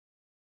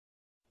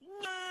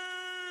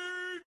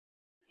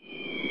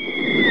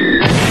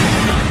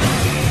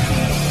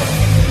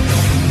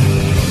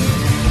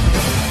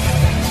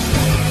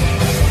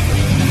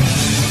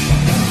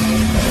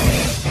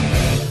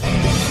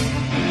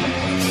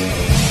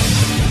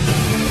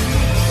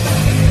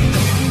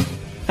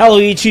Hello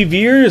YouTube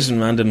viewers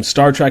and random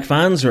Star Trek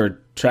fans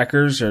or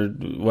Trekkers or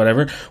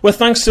whatever. With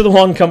thanks to the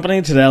one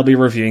company, today I'll be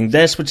reviewing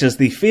this, which is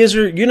the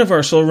Phaser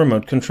Universal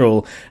Remote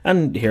Control,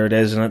 and here it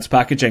is in its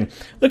packaging.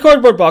 The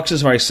cardboard box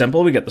is very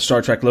simple. We get the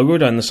Star Trek logo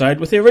down the side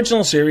with the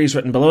original series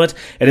written below it.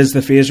 It is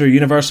the Phaser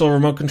Universal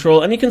Remote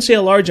Control, and you can see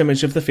a large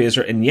image of the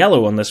phaser in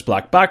yellow on this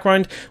black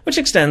background, which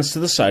extends to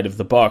the side of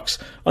the box.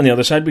 On the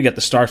other side we get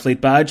the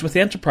Starfleet badge with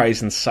the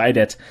Enterprise inside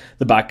it.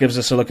 The back gives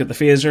us a look at the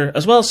phaser,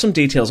 as well as some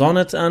details on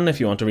it, and if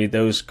you want to read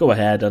those, go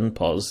ahead and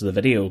pause the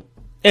video.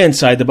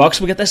 Inside the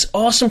box we get this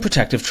awesome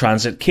protective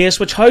transit case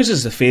which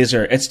houses the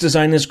phaser. Its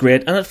design is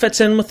great and it fits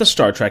in with the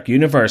Star Trek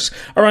universe.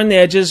 Around the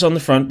edges on the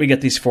front we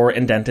get these 4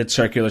 indented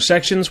circular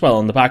sections, while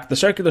on the back the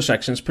circular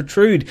sections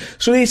protrude,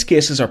 so these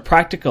cases are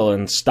practical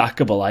and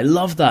stackable. I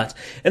love that.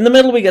 In the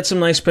middle we get some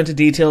nice printed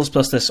details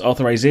plus this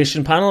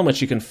authorization panel in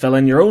which you can fill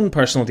in your own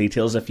personal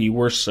details if you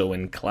were so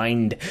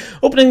inclined.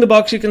 Opening the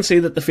box you can see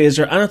that the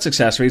phaser and its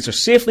accessories are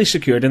safely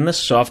secured in this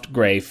soft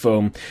grey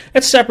foam.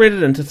 It's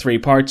separated into 3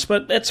 parts,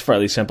 but it's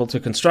fairly simple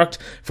to construct.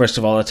 First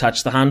of all,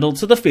 attach the handle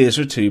to the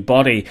Phaser 2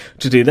 body.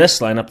 To do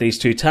this, line up these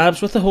 2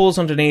 tabs with the holes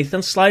underneath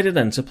and slide it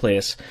into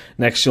place.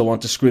 Next, you'll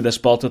want to screw this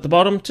bolt at the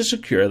bottom to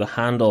secure the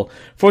handle.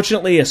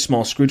 Fortunately, a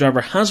small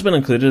screwdriver has been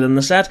included in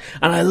the set,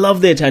 and I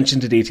love the attention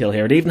to detail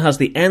here. It even has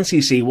the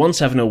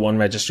NCC1701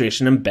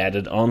 registration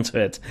embedded onto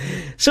it.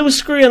 So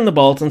screw in the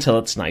bolt until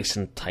it's nice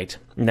and tight.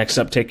 Next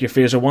up, take your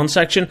Phaser 1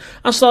 section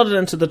and slot it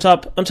into the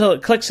top until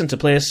it clicks into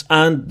place,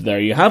 and there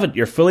you have it,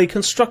 your fully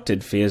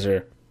constructed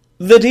phaser.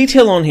 The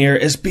detail on here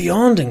is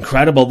beyond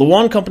incredible. The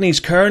One Company's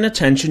care and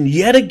attention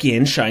yet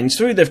again shines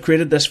through. They've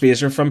created this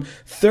phaser from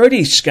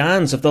 30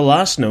 scans of the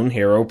last known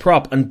hero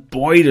prop, and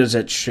boy does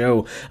it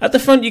show. At the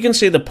front you can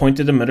see the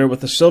pointed emitter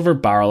with a silver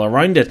barrel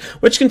around it,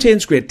 which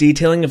contains great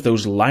detailing of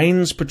those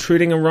lines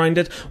protruding around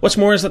it. What's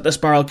more is that this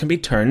barrel can be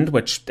turned,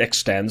 which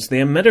extends the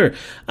emitter,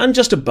 and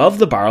just above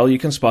the barrel you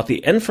can spot the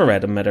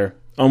infrared emitter.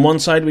 On one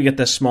side we get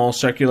this small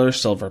circular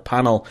silver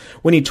panel.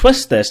 When you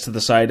twist this to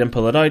the side and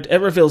pull it out, it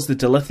reveals the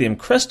dilithium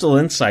crystal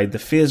inside the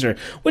phaser,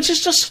 which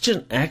is just such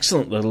an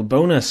excellent little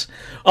bonus.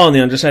 On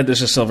the underside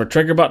there's a silver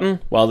trigger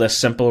button, while this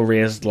simple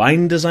raised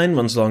line design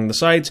runs along the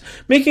sides,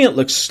 making it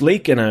look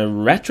sleek in a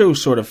retro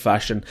sort of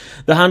fashion.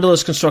 The handle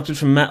is constructed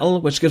from metal,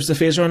 which gives the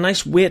phaser a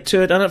nice weight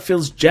to it, and it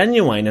feels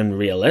genuine and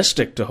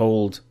realistic to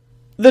hold.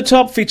 The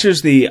top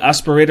features the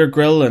aspirator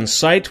grille and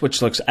sight,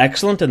 which looks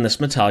excellent in this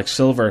metallic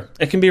silver.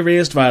 It can be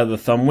raised via the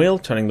thumb wheel.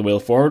 Turning the wheel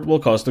forward will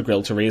cause the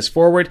grille to raise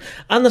forward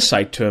and the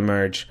sight to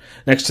emerge.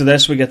 Next to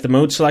this we get the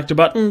mode selector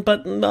button,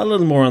 but a little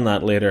more on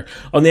that later.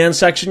 On the end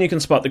section you can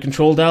spot the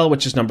control dial,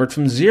 which is numbered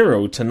from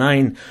 0 to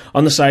 9.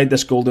 On the side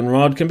this golden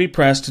rod can be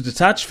pressed to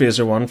detach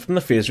Phaser 1 from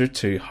the Phaser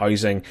 2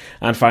 housing.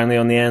 And finally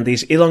on the end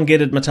these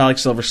elongated metallic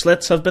silver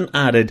slits have been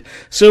added.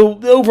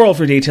 So overall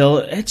for detail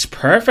it's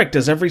perfect,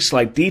 as every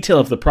slight detail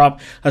of the prop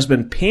has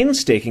been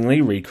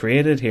painstakingly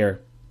recreated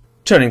here.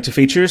 Turning to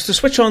features, to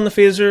switch on the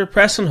phaser,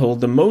 press and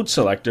hold the mode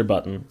selector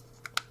button.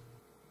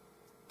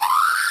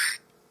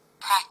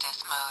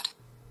 Practice mode.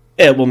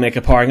 It will make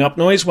a powering up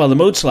noise while the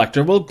mode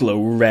selector will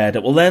glow red.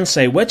 It will then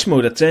say which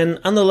mode it's in,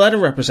 and the letter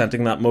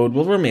representing that mode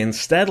will remain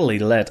steadily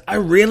lit. I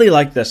really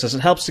like this as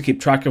it helps to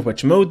keep track of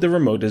which mode the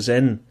remote is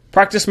in.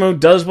 Practice mode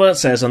does what it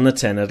says on the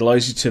tin. It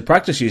allows you to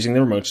practice using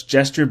the remote's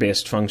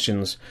gesture-based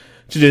functions.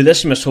 To do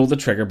this, you must hold the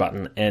trigger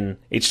button in.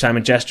 Each time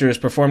a gesture is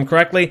performed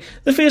correctly,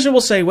 the phaser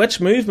will say which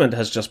movement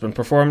has just been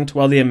performed,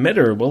 while the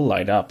emitter will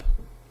light up.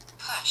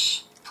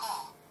 Push,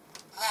 pull,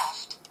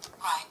 left,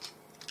 right,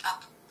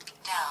 up,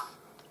 down,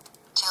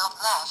 tilt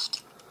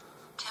left,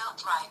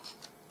 tilt right,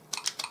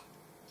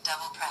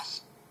 double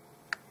press.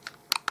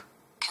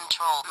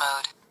 Control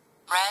mode.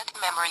 Red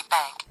memory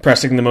bank.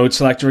 Pressing the mode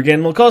selector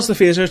again will cause the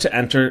phaser to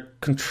enter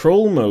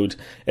control mode.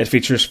 It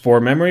features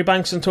 4 memory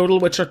banks in total,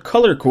 which are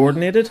colour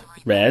coordinated: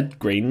 red,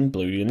 green,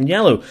 blue and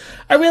yellow.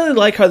 I really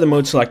like how the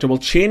mode selector will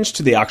change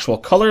to the actual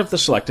colour of the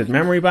selected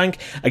memory bank.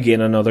 Again,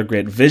 another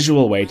great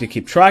visual way to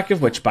keep track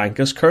of which bank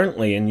is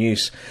currently in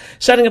use.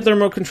 Setting up the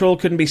remote control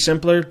couldn't be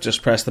simpler.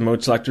 Just press the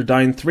mode selector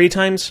down 3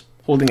 times,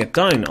 holding it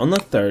down on the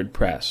 3rd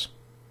press.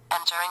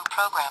 Entering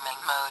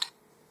programming mode.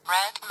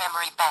 Red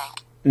memory bank.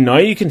 Now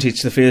you can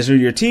teach the phaser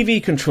your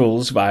TV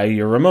controls via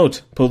your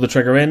remote. Pull the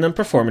trigger in and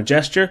perform a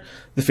gesture.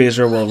 The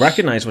phaser will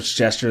recognise which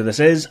gesture this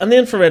is, and the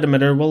infrared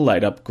emitter will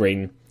light up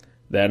green.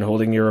 Then,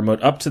 holding your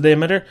remote up to the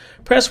emitter,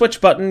 press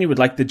which button you would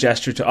like the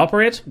gesture to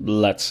operate,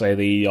 let's say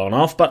the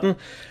on-off button,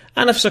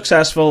 and if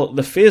successful,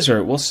 the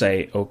phaser will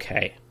say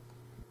OK.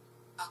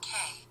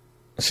 Okay.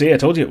 See, I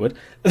told you it would.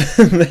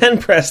 Then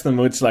press the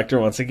mode selector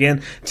once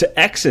again to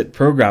exit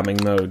programming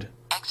mode.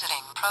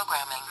 Exiting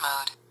programming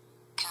mode.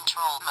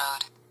 Control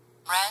mode.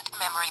 Red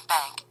memory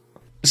bank.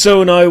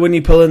 So now when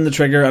you pull in the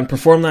trigger and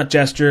perform that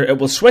gesture, it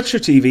will switch your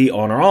TV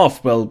on or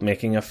off while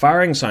making a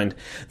firing sound.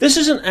 This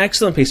is an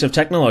excellent piece of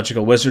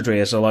technological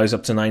wizardry as it allows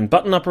up to 9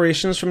 button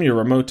operations from your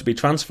remote to be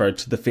transferred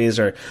to the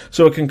phaser,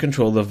 so it can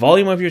control the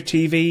volume of your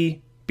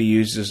TV, be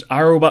used as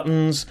arrow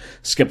buttons,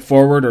 skip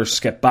forward or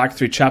skip back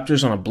through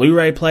chapters on a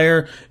Blu-ray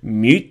player,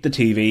 mute the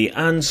TV,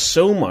 and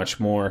so much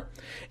more.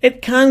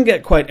 It can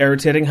get quite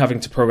irritating having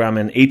to program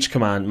in each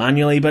command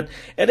manually, but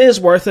it is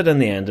worth it in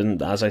the end,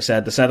 and as I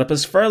said, the setup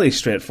is fairly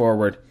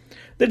straightforward.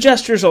 The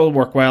gestures all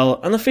work well,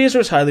 and the phaser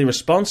is highly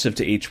responsive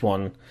to each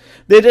one.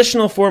 The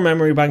additional 4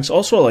 memory banks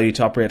also allow you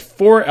to operate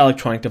 4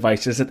 electronic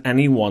devices at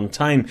any one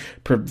time,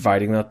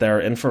 providing that they are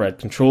infrared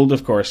controlled,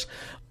 of course.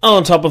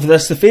 On top of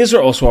this, the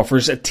phaser also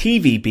offers a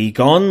TV be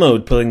gone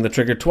mode. Pulling the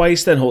trigger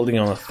twice, then holding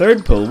on a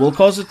third pull will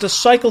cause it to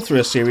cycle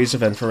through a series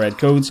of infrared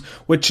codes,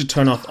 which should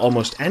turn off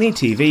almost any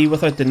TV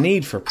without the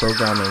need for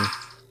programming.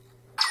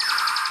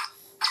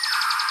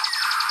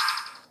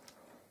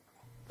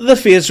 The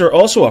phaser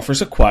also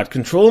offers a quad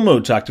control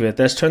mode. To activate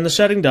this, turn the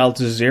setting dial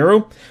to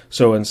 0,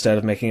 so instead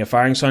of making a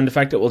firing sound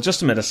effect, it will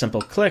just emit a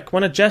simple click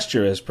when a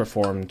gesture is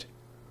performed.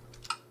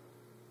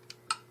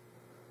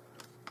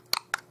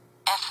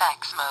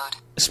 FX mode.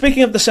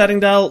 Speaking of the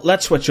setting dial,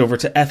 let's switch over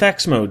to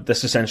FX mode.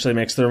 This essentially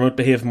makes the remote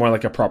behave more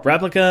like a prop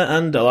replica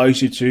and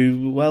allows you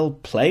to, well,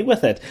 play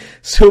with it.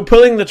 So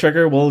pulling the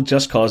trigger will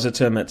just cause it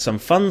to emit some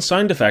fun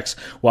sound effects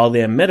while the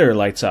emitter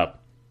lights up.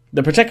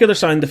 The particular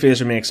sound the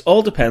phaser makes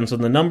all depends on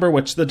the number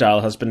which the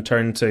dial has been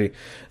turned to.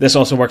 This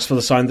also works for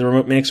the sound the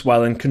remote makes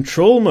while in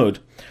control mode.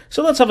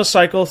 So let's have a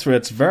cycle through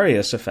its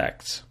various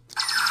effects.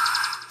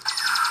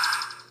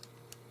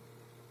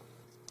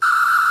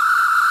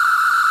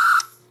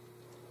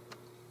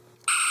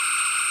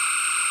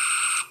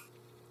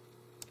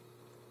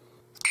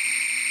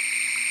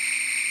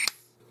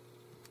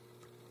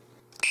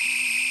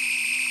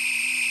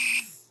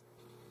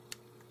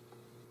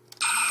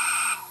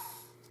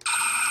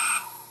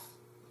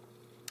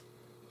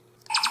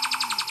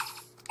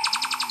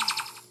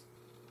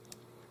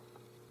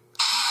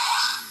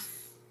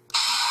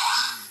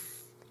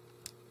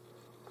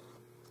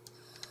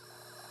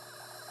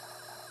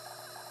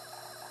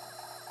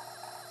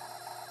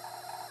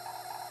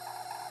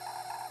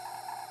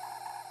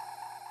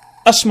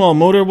 A small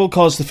motor will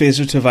cause the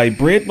phaser to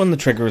vibrate when the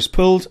trigger is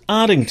pulled,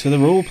 adding to the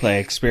roleplay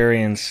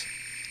experience.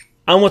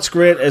 And what's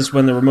great is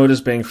when the remote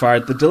is being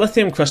fired, the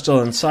dilithium crystal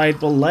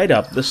inside will light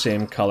up the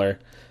same colour.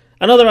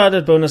 Another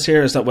added bonus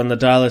here is that when the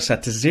dial is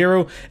set to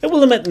 0, it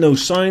will emit no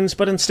sounds,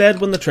 but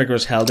instead when the trigger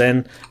is held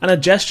in and a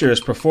gesture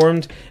is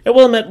performed, it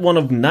will emit one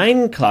of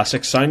 9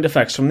 classic sound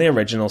effects from the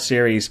original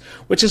series,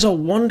 which is a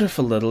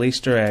wonderful little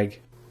Easter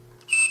egg.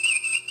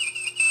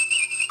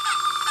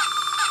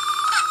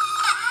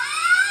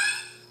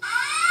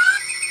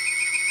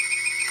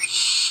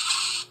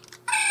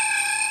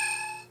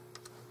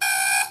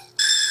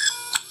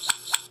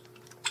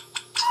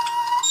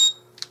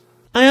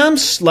 I am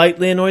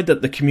slightly annoyed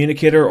that the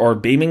communicator or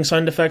beaming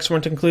sound effects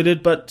weren't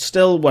included, but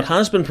still, what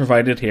has been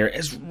provided here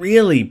is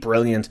really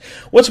brilliant.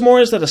 What's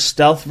more is that a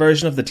stealth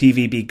version of the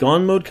TV be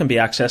gone mode can be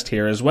accessed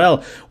here as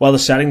well. While the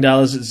setting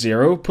dial is at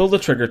 0, pull the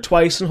trigger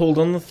twice and hold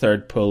on the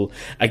third pull.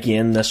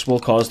 Again, this will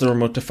cause the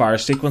remote to fire a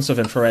sequence of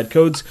infrared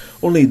codes,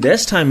 only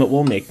this time it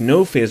will make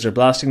no phaser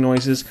blasting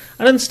noises,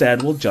 and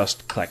instead will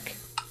just click.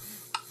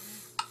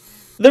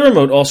 The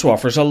remote also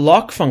offers a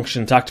lock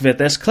function. To activate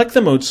this, click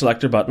the mode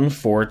selector button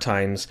 4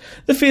 times.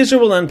 The phaser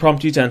will then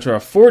prompt you to enter a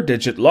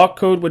 4-digit lock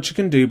code, which you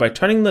can do by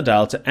turning the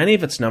dial to any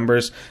of its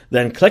numbers,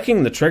 then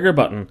clicking the trigger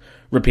button.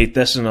 Repeat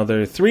this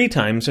another 3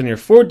 times and your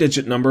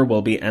 4-digit number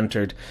will be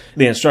entered.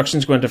 The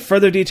instructions go into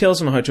further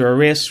details on how to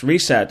erase,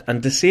 reset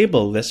and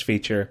disable this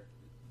feature.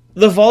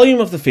 The volume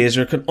of the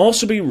phaser can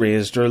also be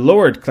raised or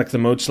lowered. Click the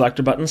mode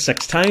selector button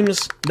 6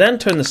 times, then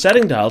turn the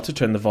setting dial to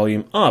turn the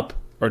volume up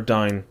or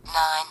down. 9,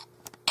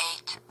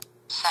 8,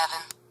 7,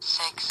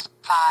 6,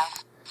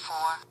 5, 4,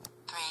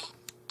 3,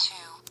 2,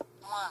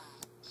 1,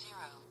 0.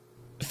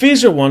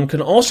 Phaser 1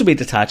 can also be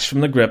detached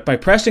from the grip by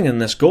pressing in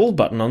this gold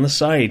button on the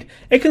side.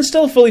 It can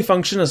still fully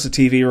function as a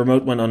TV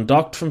remote when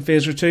undocked from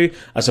Phaser 2,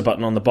 as a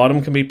button on the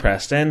bottom can be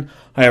pressed in.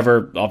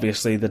 However,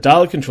 obviously the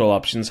dial control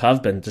options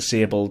have been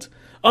disabled.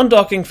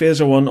 Undocking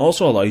Phaser 1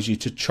 also allows you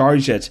to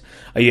charge it.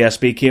 A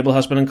USB cable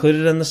has been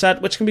included in the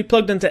set, which can be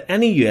plugged into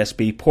any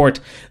USB port.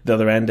 The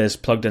other end is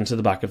plugged into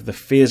the back of the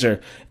phaser.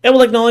 It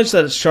will acknowledge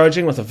that it's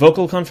charging with a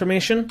vocal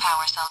confirmation,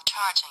 Power cell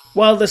charging.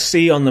 while the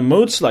C on the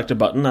mode selector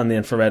button and the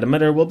infrared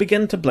emitter will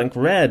begin to blink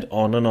red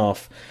on and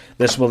off.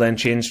 This will then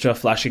change to a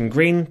flashing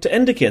green to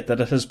indicate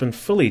that it has been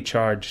fully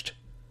charged.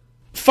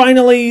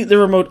 Finally, the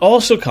remote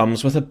also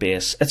comes with a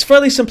base. It's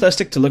fairly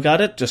simplistic to look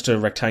at it, just a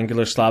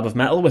rectangular slab of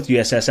metal with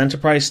USS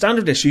Enterprise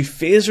standard issue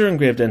phaser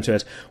engraved into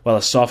it, while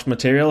a soft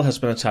material has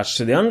been attached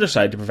to the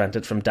underside to prevent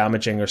it from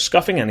damaging or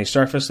scuffing any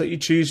surface that you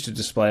choose to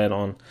display it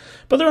on.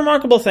 But the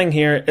remarkable thing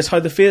here is how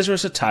the phaser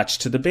is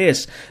attached to the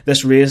base.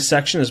 This raised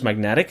section is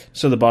magnetic,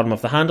 so the bottom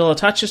of the handle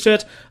attaches to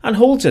it and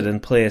holds it in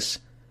place.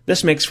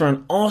 This makes for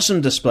an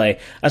awesome display,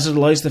 as it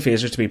allows the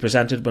phaser to be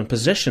presented when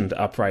positioned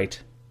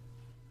upright.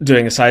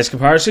 Doing a size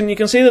comparison, you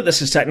can see that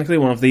this is technically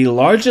one of the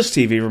largest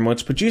TV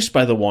remotes produced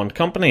by the Wand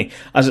company,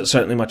 as it's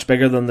certainly much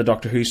bigger than the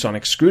Doctor Who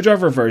sonic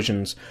screwdriver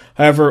versions.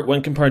 However,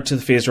 when compared to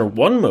the Phaser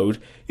 1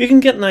 mode, you can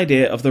get an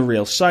idea of the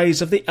real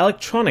size of the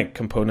electronic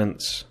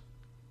components.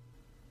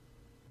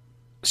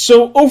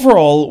 So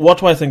overall, what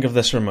do I think of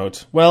this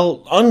remote?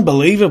 Well,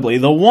 unbelievably,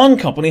 the One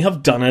Company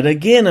have done it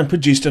again and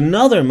produced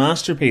another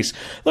masterpiece.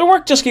 Their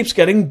work just keeps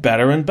getting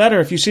better and better.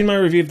 If you've seen my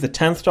review of the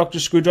 10th Doctor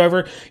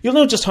Screwdriver, you'll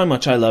know just how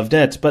much I loved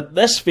it, but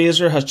this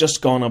phaser has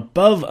just gone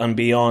above and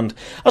beyond.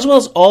 As well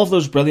as all of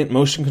those brilliant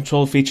motion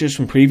control features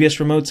from previous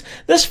remotes,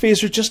 this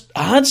phaser just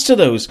adds to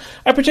those.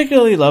 I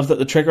particularly love that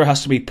the trigger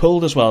has to be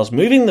pulled as well as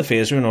moving the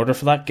phaser in order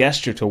for that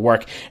gesture to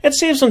work. It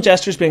saves on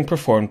gestures being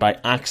performed by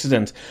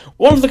accident.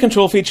 One of the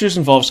control features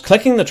involves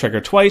clicking the trigger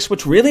twice,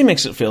 which really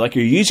makes it feel like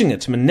you're using it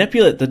to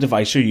manipulate the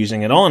device you're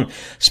using it on.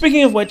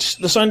 Speaking of which,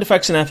 the sound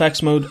effects in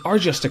FX mode are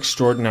just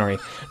extraordinary.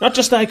 Not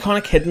just the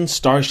iconic hidden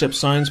starship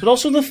sounds, but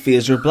also the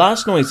phaser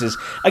blast noises.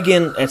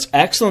 Again, it's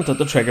excellent that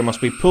the trigger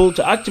must be pulled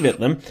to activate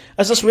them,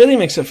 as this really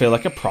makes it feel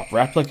like a prop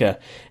replica.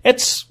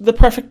 It's the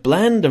perfect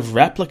blend of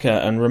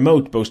replica and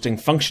remote, boasting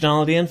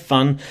functionality and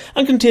fun,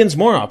 and contains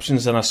more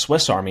options than a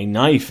Swiss Army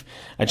knife.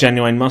 A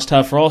genuine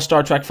must-have for all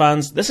Star Trek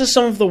fans, this is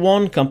some of the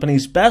One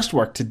Company's best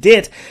work to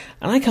date,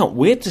 and I can't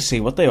wait to see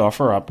what they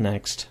offer up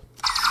next.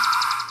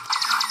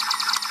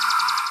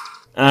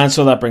 And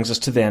so that brings us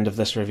to the end of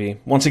this review.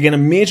 Once again, a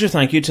major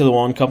thank you to the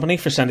One Company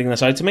for sending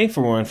this out to me.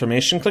 For more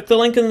information, click the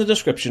link in the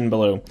description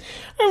below.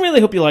 I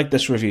really hope you liked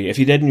this review. If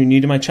you did and you're new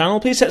to my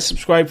channel, please hit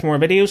subscribe for more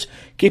videos.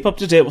 Keep up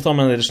to date with all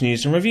my latest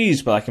news and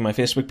reviews by liking my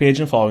Facebook page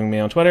and following me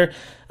on Twitter.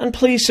 And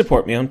please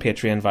support me on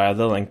Patreon via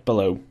the link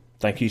below.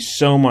 Thank you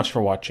so much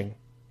for watching.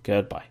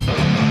 Goodbye.